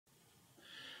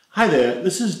Hi there,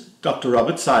 this is Dr.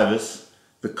 Robert Sivas,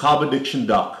 the Carb Addiction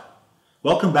Doc.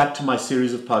 Welcome back to my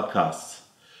series of podcasts.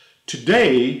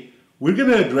 Today, we're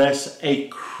going to address a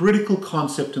critical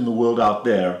concept in the world out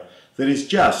there that is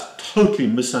just totally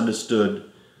misunderstood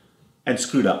and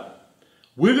screwed up.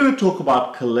 We're going to talk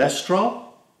about cholesterol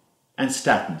and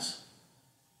statins.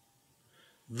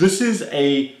 This is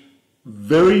a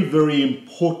very, very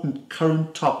important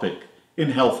current topic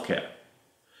in healthcare.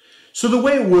 So the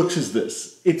way it works is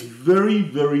this. It's very,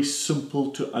 very simple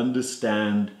to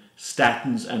understand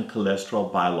statins and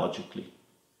cholesterol biologically.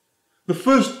 The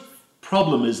first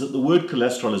problem is that the word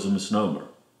cholesterol is a misnomer.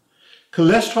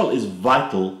 Cholesterol is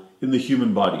vital in the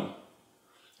human body.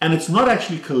 And it's not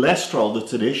actually cholesterol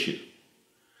that's at issue.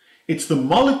 It's the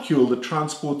molecule that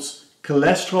transports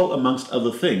cholesterol amongst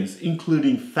other things,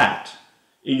 including fat,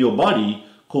 in your body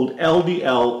called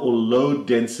LDL or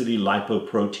low-density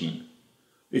lipoprotein.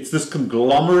 It's this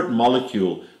conglomerate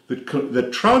molecule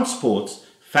that transports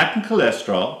fat and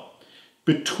cholesterol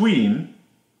between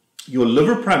your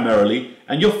liver primarily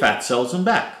and your fat cells and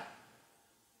back.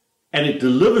 And it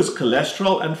delivers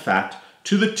cholesterol and fat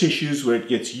to the tissues where it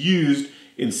gets used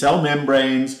in cell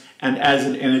membranes and as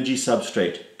an energy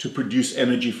substrate to produce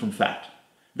energy from fat.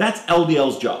 That's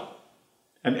LDL's job.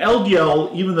 And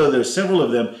LDL, even though there are several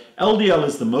of them, LDL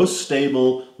is the most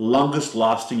stable, longest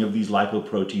lasting of these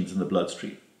lipoproteins in the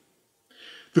bloodstream.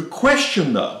 The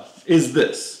question, though, is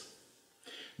this.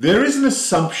 There is an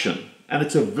assumption, and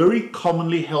it's a very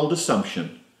commonly held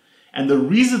assumption, and the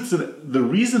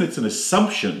reason it's an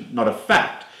assumption, not a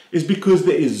fact, is because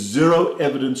there is zero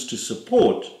evidence to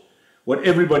support what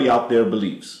everybody out there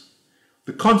believes.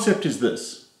 The concept is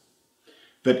this,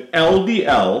 that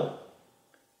LDL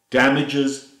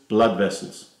damages blood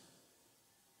vessels.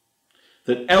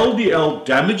 That LDL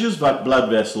damages blood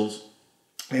vessels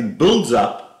and builds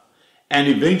up and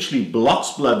eventually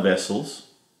blocks blood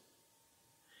vessels,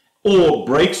 or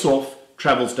breaks off,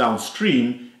 travels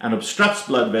downstream, and obstructs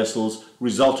blood vessels,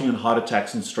 resulting in heart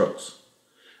attacks and strokes.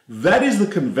 That is the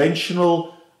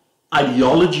conventional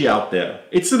ideology out there.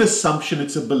 It's an assumption,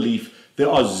 it's a belief. There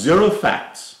are zero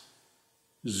facts,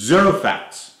 zero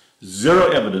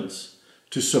evidence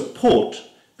to support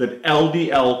that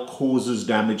LDL causes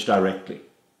damage directly.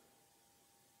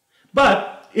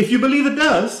 But if you believe it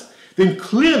does, then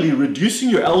clearly reducing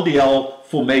your LDL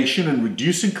formation and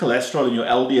reducing cholesterol in your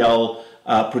LDL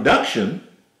production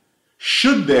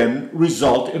should then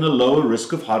result in a lower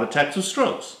risk of heart attacks or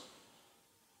strokes.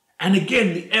 And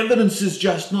again, the evidence is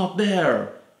just not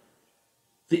there.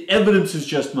 The evidence is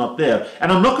just not there. And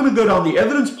I'm not going to go down the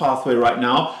evidence pathway right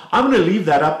now. I'm going to leave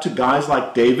that up to guys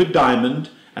like David Diamond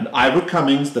and Ivor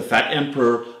Cummings, the Fat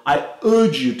Emperor. I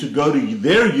urge you to go to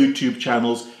their YouTube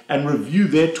channels and review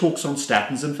their talks on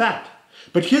statins and fat.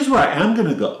 But here's where I am going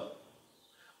to go.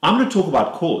 I'm going to talk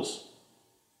about cause.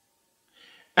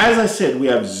 As I said, we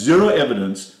have zero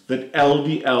evidence that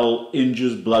LDL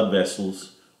injures blood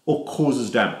vessels or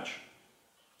causes damage.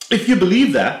 If you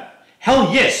believe that,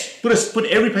 hell yes, put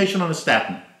every patient on a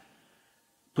statin.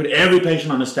 Put every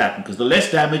patient on a statin, because the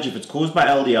less damage, if it's caused by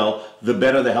LDL, the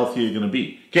better, the healthier you're going to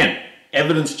be. Again,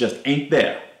 evidence just ain't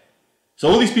there. So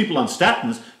all these people on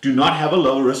statins do not have a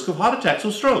lower risk of heart attacks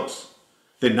or strokes.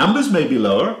 Their numbers may be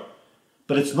lower,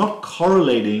 but it's not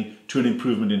correlating to an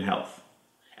improvement in health.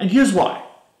 And here's why.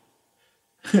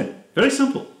 Very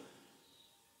simple.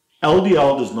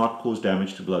 LDL does not cause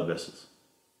damage to blood vessels.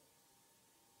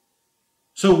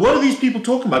 So what are these people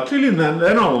talking about? Clearly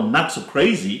they're not all nuts or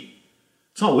crazy.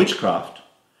 It's not witchcraft.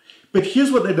 But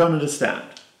here's what they don't understand.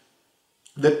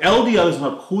 That LDL is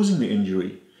not causing the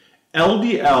injury.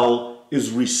 LDL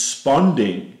is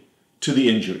responding to the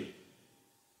injury.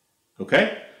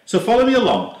 Okay? So follow me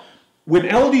along. When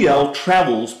LDL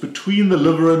travels between the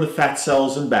liver and the fat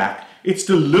cells and back, it's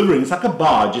like a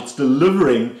barge, it's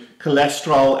delivering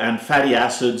cholesterol and fatty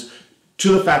acids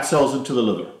to the fat cells and to the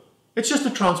liver. It's just a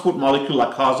transport molecule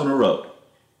like cars on a road.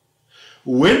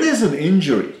 When there's an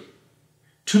injury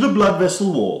to the blood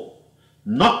vessel wall,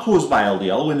 not caused by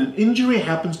LDL, when an injury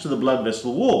happens to the blood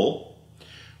vessel wall,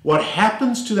 what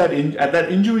happens to at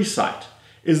that injury site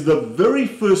is the very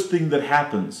first thing that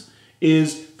happens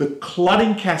is the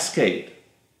clotting cascade.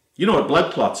 You know what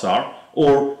blood clots are,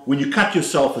 or when you cut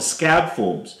yourself, a scab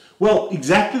forms. Well,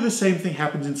 exactly the same thing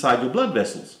happens inside your blood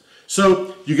vessels.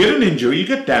 So you get an injury, you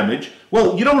get damage.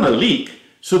 Well, you don't want to leak.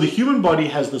 So the human body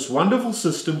has this wonderful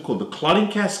system called the clotting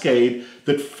cascade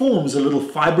that forms a little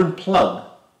fibrin plug.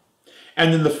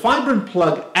 And then the fibrin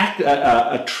plug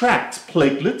attracts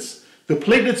platelets. The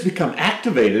platelets become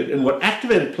activated, and what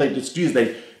activated platelets do is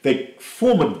they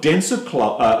form a denser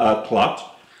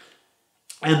clot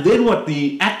And then what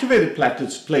the activated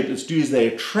platelets do is they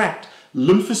attract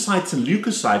lymphocytes and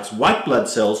leukocytes, white blood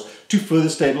cells, to further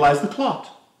stabilize the clot.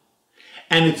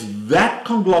 And it's that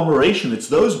conglomeration, it's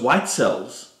those white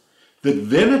cells that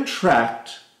then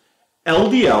attract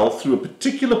LDL through a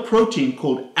particular protein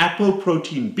called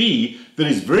apoprotein B that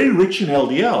is very rich in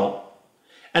LDL.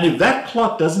 And if that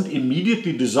clot doesn't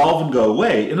immediately dissolve and go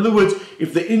away, in other words,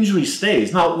 if the injury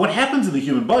stays. Now, what happens in the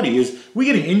human body is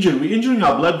we're getting injured, we're injuring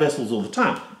our blood vessels all the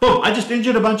time. Boom, I just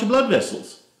injured a bunch of blood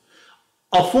vessels.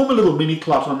 I'll form a little mini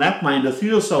clot on that, my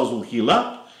endothelial cells will heal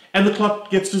up, and the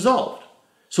clot gets dissolved.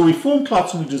 So we form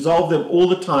clots and we dissolve them all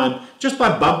the time just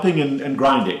by bumping and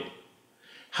grinding.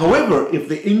 However, if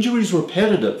the injury is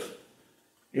repetitive,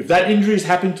 if that injury is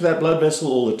happening to that blood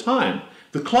vessel all the time,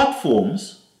 the clot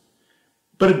forms,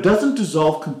 but it doesn't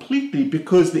dissolve completely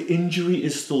because the injury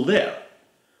is still there.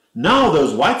 Now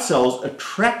those white cells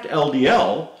attract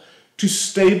LDL to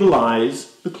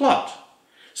stabilize the clot.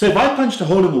 So if I punched a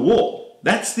hole in the wall,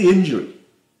 that's the injury.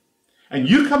 And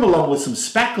you come along with some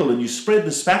spackle and you spread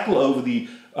the spackle over the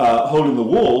hole in the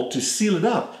wall to seal it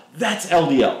up, that's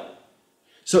LDL.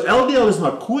 So LDL is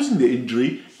not causing the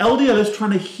injury, LDL is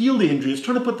trying to heal the injury, it's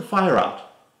trying to put the fire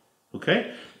out.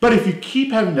 Okay? But if you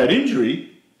keep having that injury,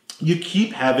 you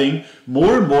keep having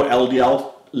more and more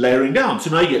LDL layering down.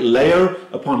 So now you get layer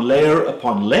upon layer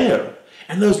upon layer,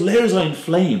 and those layers are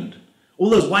inflamed. All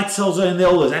those white cells are in there,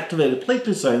 all those activated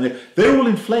platelets are in there, they're all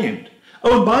inflamed.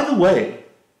 Oh, and by the way,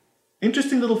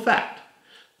 interesting little fact,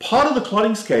 part of the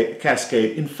clotting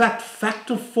cascade, in fact,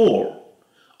 factor 4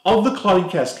 of the clotting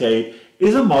cascade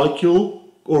is a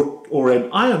molecule or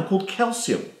an ion called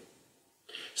calcium.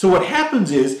 So what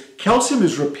happens is calcium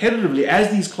is repetitively,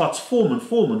 as these clots form and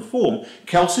form and form,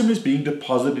 calcium is being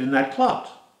deposited in that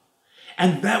clot.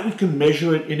 And that we can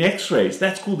measure it in x-rays.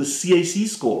 That's called the CAC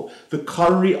score, the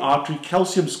coronary artery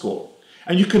calcium score.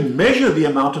 And you can measure the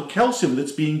amount of calcium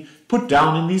that's being put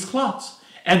down in these clots.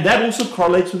 And that also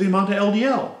correlates with the amount of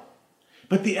LDL.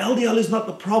 But the LDL is not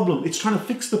the problem. It's trying to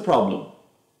fix the problem.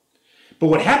 But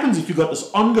what happens if you've got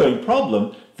this ongoing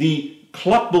problem, the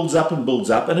clot builds up,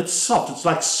 and it's soft. It's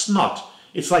like snot.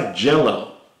 It's like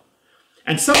jello.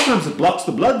 And sometimes it blocks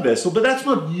the blood vessel, but that's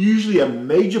not usually a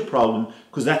major problem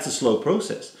because that's a slow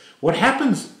process. What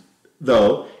happens,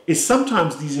 though, is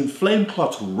sometimes these inflamed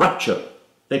clots rupture.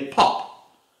 They pop.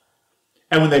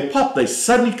 And when they pop, they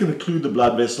suddenly can occlude the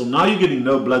blood vessel. Now you're getting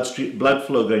no blood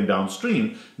flow going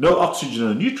downstream, no oxygen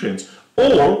or nutrients,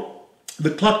 or the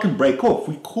clot can break off.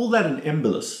 We call that an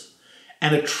embolus.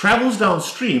 And it travels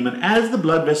downstream, and as the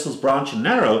blood vessels branch and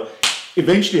narrow,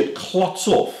 eventually it clots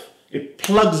off. It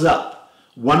plugs up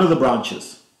one of the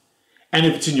branches. And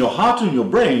if it's in your heart or in your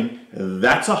brain,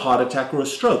 that's a heart attack or a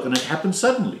stroke, and it happens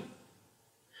suddenly.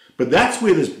 But that's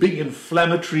where this big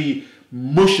inflammatory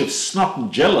mush of snot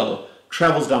and jello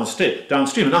travels downstream.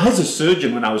 And as a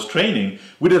surgeon, when I was training,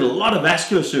 we did a lot of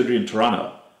vascular surgery in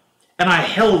Toronto. And I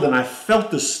held and I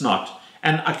felt the snot.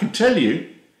 And I can tell you,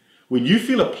 when you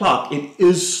feel a plaque, it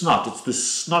is snot. It's the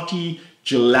snotty,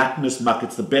 gelatinous muck.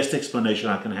 It's the best explanation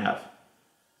I can have.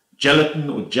 Gelatin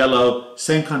or jello,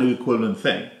 same kind of equivalent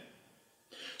thing.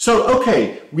 So,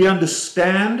 okay, we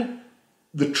understand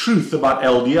the truth about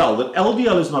LDL, that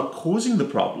LDL is not causing the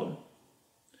problem.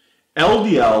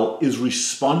 LDL is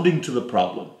responding to the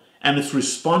problem, and it's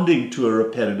responding to a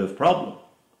repetitive problem.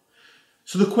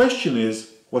 So the question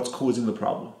is, what's causing the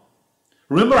problem?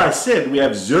 Remember I said we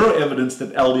have zero evidence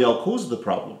that LDL causes the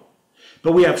problem,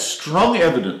 but we have strong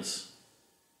evidence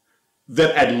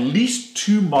that at least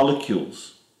 2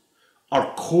 molecules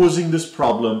are causing this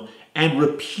problem and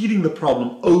repeating the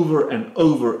problem over and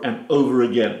over and over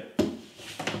again.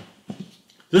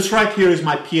 This right here is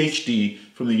my Ph.D.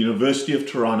 from the University of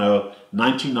Toronto,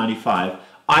 1995.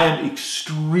 I am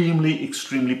extremely,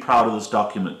 extremely proud of this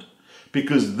document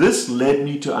because this led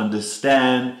me to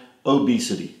understand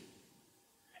obesity.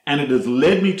 And it has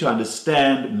led me to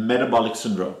understand metabolic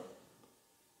syndrome.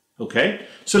 Okay?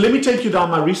 So let me take you down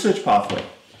my research pathway.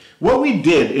 What we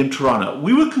did in Toronto,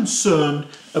 we were concerned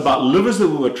about livers that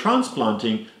we were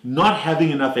transplanting not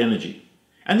having enough energy.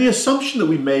 And the assumption that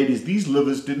we made is these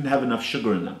livers didn't have enough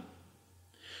sugar in them.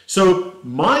 So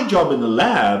my job in the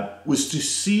lab was to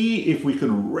see if we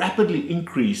can rapidly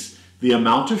increase the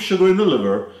amount of sugar in the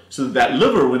liver so that that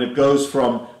liver, when it goes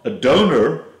from a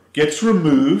donor, gets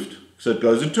removed. So it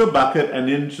goes into a bucket and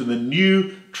into the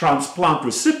new transplant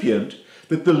recipient,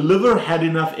 that the liver had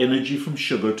enough energy from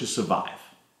sugar to survive.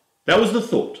 That was the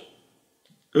thought.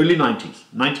 Early 90s,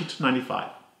 90 to 95.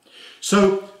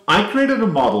 So I created a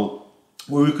model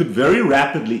where we could very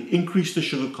rapidly increase the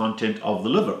sugar content of the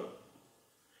liver.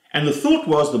 And the thought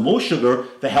was the more sugar,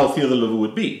 the healthier the liver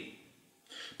would be.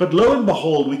 But lo and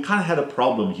behold, we kind of had a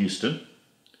problem, Houston.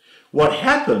 What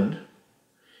happened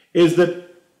is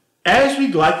that as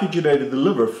we glycogenated the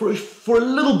liver for a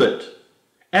little bit,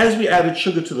 as we added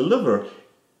sugar to the liver,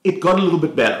 it got a little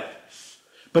bit better.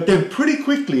 But then pretty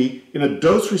quickly, in a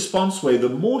dose-response way, the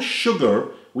more sugar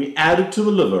we added to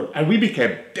the liver, and we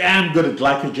became damn good at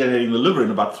glycogenating the liver in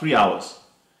about 3 hours.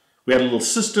 We had a little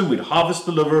system, we'd harvest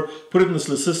the liver, put it in this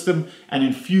little system, and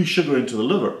infuse sugar into the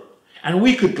liver. And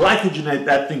we could glycogenate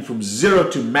that thing from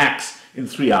 0 to max in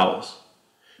 3 hours.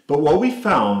 But what we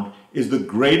found is the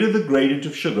greater the gradient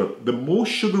of sugar, the more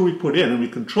sugar we put in, and we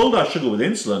controlled our sugar with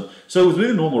insulin, so it was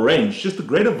within normal range, just the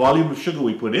greater volume of sugar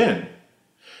we put in,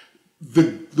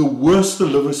 the worse the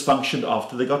livers functioned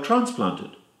after they got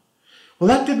transplanted. Well,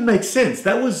 that didn't make sense.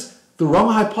 That was the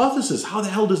wrong hypothesis. How the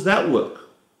hell does that work?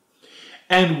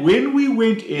 And when we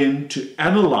went in to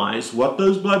analyze what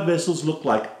those blood vessels look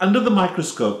like under the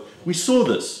microscope, we saw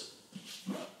this.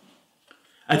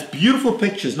 It's beautiful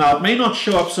pictures. Now, it may not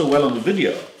show up so well on the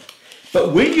video,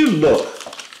 but when you look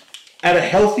at a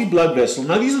healthy blood vessel,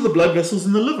 now these are the blood vessels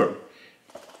in the liver.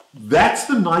 That's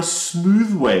the nice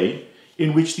smooth way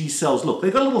in which these cells look.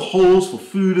 They've got little holes for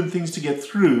food and things to get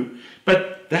through,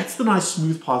 but that's the nice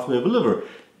smooth pathway of a liver.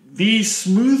 These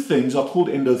smooth things are called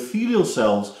endothelial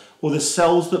cells, or the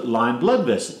cells that line blood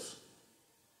vessels.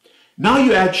 Now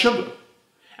you add sugar.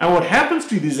 And what happens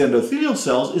to these endothelial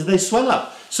cells is they swell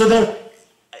up. So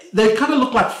they kind of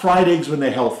look like fried eggs when they're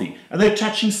healthy. And they're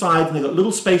touching sides and they've got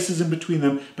little spaces in between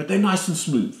them, but they're nice and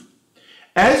smooth.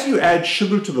 As you add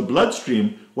sugar to the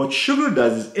bloodstream, what sugar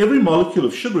does is every molecule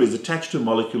of sugar is attached to a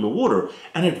molecule of water,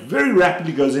 and it very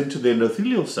rapidly goes into the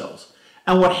endothelial cells.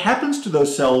 And what happens to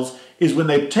those cells is when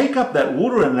they take up that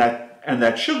water and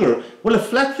that sugar, well, a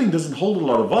flat thing doesn't hold a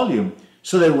lot of volume,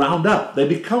 so they round up.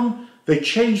 They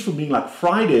change from being like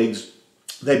fried eggs,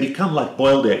 they become like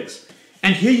boiled eggs.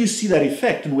 And here you see that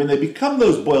effect. And when they become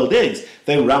those boiled eggs,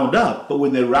 they round up. But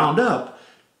when they round up,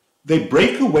 they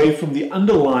break away from the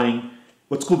underlying,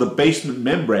 what's called the basement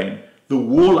membrane, the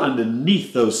wall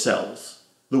underneath those cells,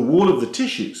 the wall of the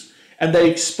tissues. And they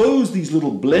expose these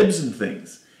little blebs and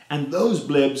things. And those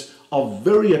blebs are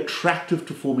very attractive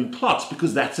to forming clots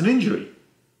because that's an injury.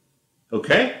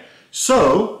 Okay?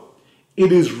 So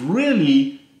it is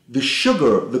really the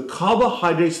sugar, the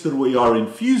carbohydrates that we are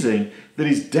infusing that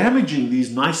is damaging these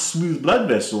nice smooth blood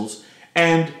vessels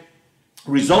and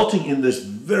resulting in this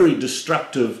very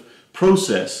destructive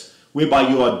process whereby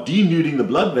you are denuding the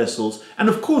blood vessels. And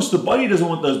of course, the body doesn't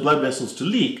want those blood vessels to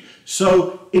leak,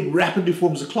 so it rapidly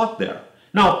forms a clot there.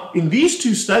 Now, in these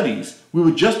two studies, we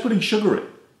were just putting sugar in.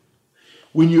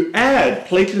 When you add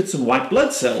platelets and white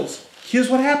blood cells, here's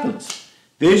what happens.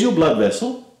 There's your blood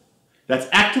vessel that's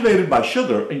activated by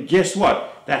sugar, and guess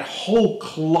what? That whole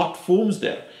clot forms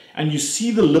there. And you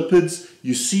see the lipids,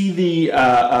 you see the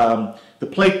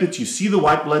platelets, you see the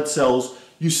white blood cells,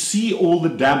 you see all the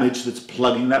damage that's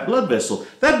plugging that blood vessel.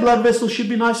 That blood vessel should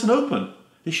be nice and open.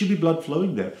 There should be blood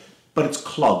flowing there, but it's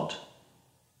clogged.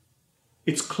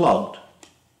 It's clogged.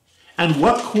 And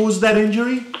what caused that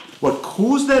injury? What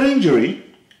caused that injury,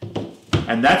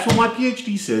 and that's what my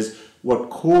Ph.D. says, what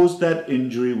caused that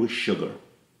injury was sugar.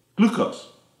 Glucose.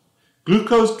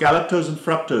 Glucose, galactose, and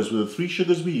fructose were the three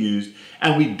sugars we used,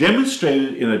 and we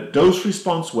demonstrated in a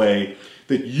dose-response way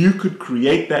that you could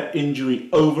create that injury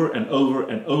over and over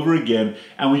and over again.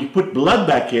 And when you put blood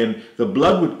back in, the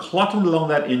blood would clot along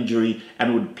that injury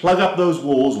and would plug up those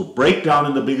walls, would break down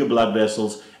in the bigger blood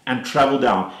vessels and travel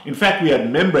down. In fact, we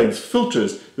had membranes,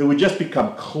 filters, that would just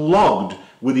become clogged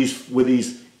with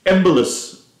these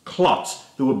embolus clots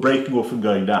that were breaking off and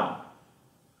going down.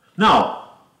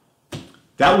 Now,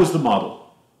 that was the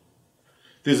model.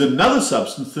 There's another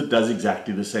substance that does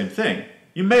exactly the same thing.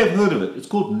 You may have heard of it. It's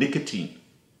called nicotine.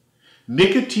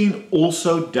 Nicotine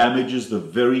also damages the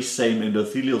very same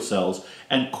endothelial cells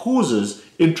and causes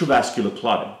intravascular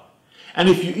clotting. And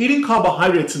if you're eating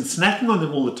carbohydrates and snacking on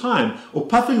them all the time, or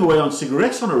puffing away on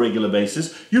cigarettes on a regular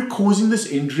basis, you're causing this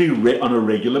injury on a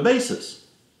regular basis.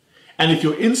 And if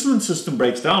your insulin system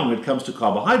breaks down when it comes to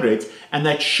carbohydrates, and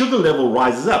that sugar level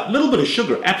rises up, a little bit of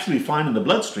sugar, absolutely fine in the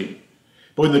bloodstream.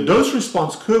 But when the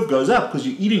dose-response curve goes up, because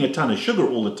you're eating a ton of sugar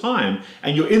all the time,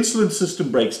 and your insulin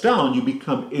system breaks down, you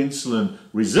become insulin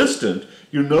resistant,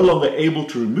 you're no longer able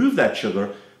to remove that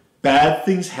sugar, bad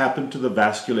things happen to the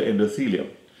vascular endothelium.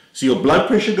 So your blood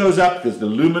pressure goes up because the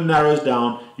lumen narrows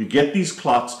down, you get these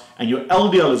clots, and your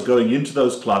LDL is going into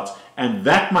those clots, and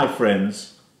that, my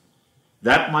friends,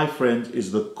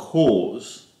 is the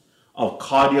cause of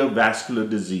cardiovascular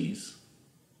disease,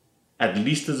 at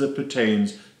least as it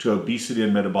pertains to obesity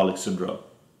and metabolic syndrome.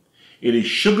 It is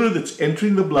sugar that's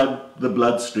entering the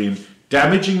bloodstream,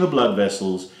 damaging the blood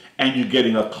vessels, and you're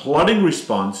getting a clotting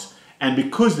response. And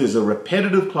because there's a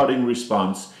repetitive clotting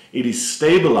response, it is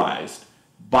stabilized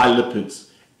by lipids.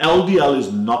 LDL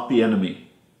is not the enemy.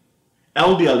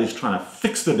 LDL is trying to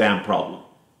fix the damn problem.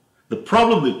 The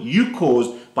problem that you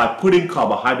caused by putting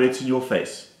carbohydrates in your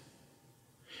face.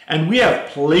 And we have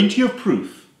plenty of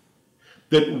proof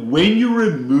that when you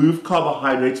remove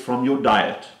carbohydrates from your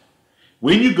diet,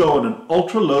 when you go on an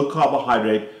ultra low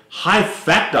carbohydrate, high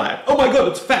fat diet, oh my God,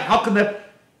 it's fat, how can that?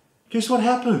 Guess what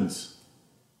happens?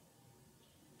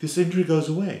 This injury goes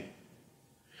away.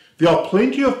 There are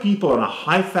plenty of people on a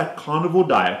high fat carnivore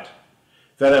diet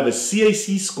that have a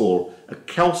CAC score, a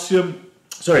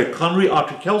coronary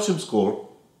artery calcium score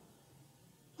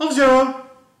of 0.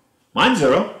 Mine's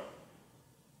 0.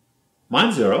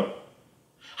 Mine's 0.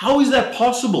 How is that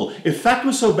possible? If fat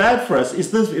was so bad for us,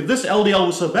 if this LDL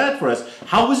was so bad for us,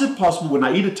 how is it possible when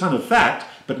I eat a ton of fat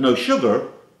but no sugar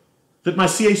that my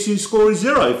CAC score is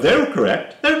 0? If they're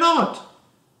correct, they're not.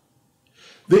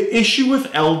 The issue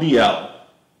with LDL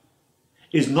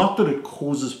is not that it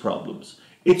causes problems.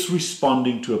 It's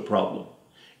responding to a problem.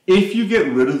 If you get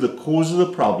rid of the cause of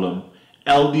the problem,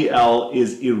 LDL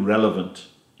is irrelevant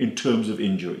in terms of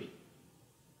injury.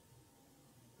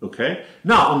 Okay?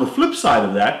 Now, on the flip side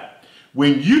of that,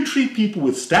 when you treat people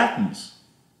with statins,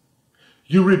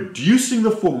 you're reducing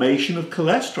the formation of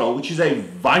cholesterol, which is a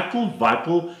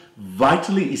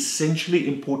vitally, essentially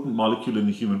important molecule in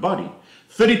the human body.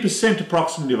 30%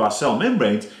 approximately of our cell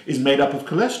membranes is made up of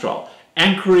cholesterol,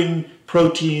 anchoring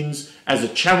proteins as a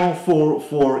channel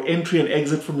for entry and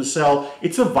exit from the cell.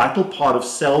 It's a vital part of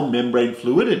cell membrane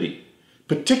fluidity,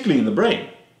 particularly in the brain.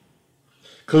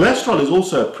 Cholesterol is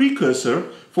also a precursor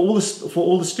for all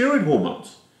the steroid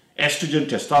hormones: estrogen,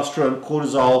 testosterone,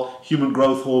 cortisol, human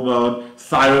growth hormone,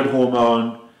 thyroid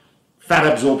hormone, fat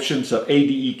absorption, so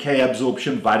ADEK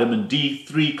absorption, vitamin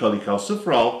D3,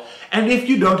 cholecalciferol. And if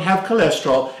you don't have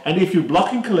cholesterol, and if you're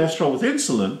blocking cholesterol with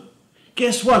insulin,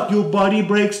 guess what? Your body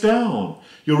breaks down.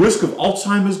 Your risk of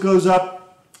Alzheimer's goes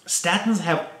up. Statins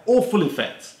have awful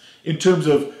effects in terms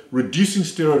of reducing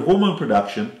steroid hormone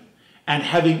production and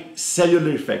having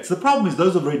cellular effects. The problem is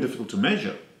those are very difficult to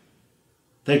measure.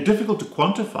 They're difficult to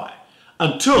quantify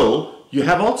until you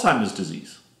have Alzheimer's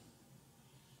disease.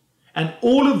 And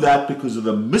all of that because of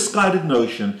the misguided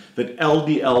notion that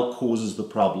LDL causes the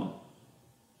problem.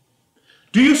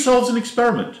 Do yourselves an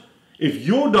experiment. If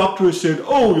your doctor has said,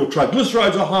 oh, your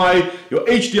triglycerides are high, your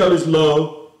HDL is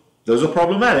low, those are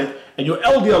problematic, and your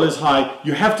LDL is high,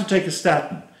 you have to take a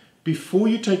statin. Before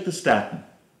you take the statin,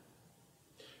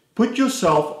 put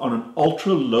yourself on an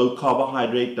ultra low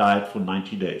carbohydrate diet for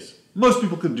 90 days. Most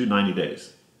people can do 90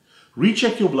 days.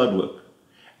 Recheck your blood work.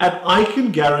 And I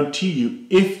can guarantee you,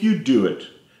 if you do it,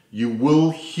 you will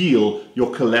heal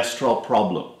your cholesterol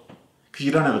problem. Because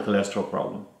you don't have a cholesterol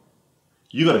problem.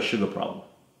 You got a sugar problem.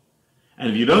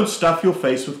 And if you don't stuff your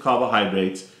face with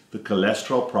carbohydrates, the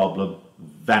cholesterol problem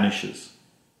vanishes.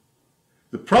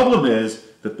 The problem is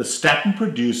that the statin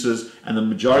producers and the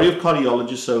majority of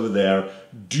cardiologists over there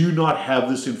do not have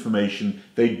this information.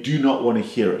 They do not want to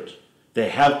hear it. They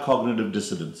have cognitive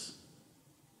dissonance.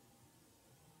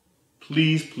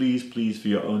 Please, please, please, for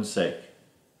your own sake,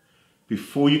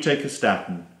 before you take a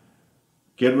statin,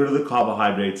 get rid of the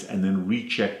carbohydrates and then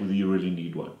recheck whether you really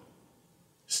need one.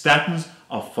 Statins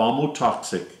are far more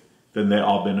toxic than they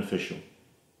are beneficial.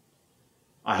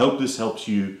 I hope this helps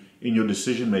you in your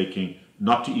decision making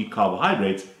not to eat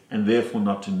carbohydrates and therefore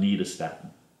not to need a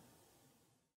statin.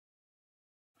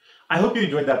 I hope you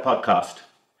enjoyed that podcast.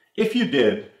 If you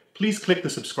did, please click the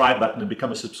subscribe button and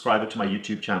become a subscriber to my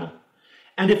YouTube channel.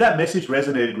 And if that message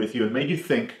resonated with you and made you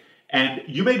think, and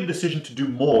you made a decision to do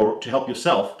more to help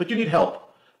yourself, but you need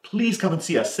help, please come and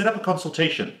see us. Set up a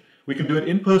consultation. We can do it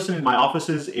in person in my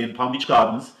offices in Palm Beach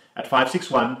Gardens at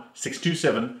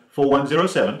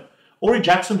 561-627-4107 or in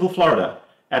Jacksonville, Florida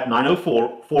at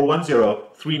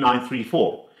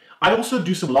 904-410-3934. I also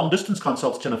do some long-distance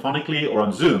consults telephonically or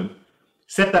on Zoom.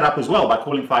 Set that up as well by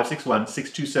calling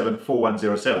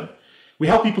 561-627-4107. We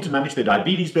help people to manage their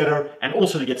diabetes better and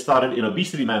also to get started in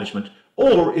obesity management.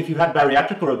 Or if you've had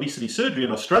bariatric or obesity surgery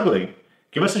and are struggling,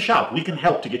 give us a shout. We can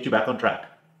help to get you back on track.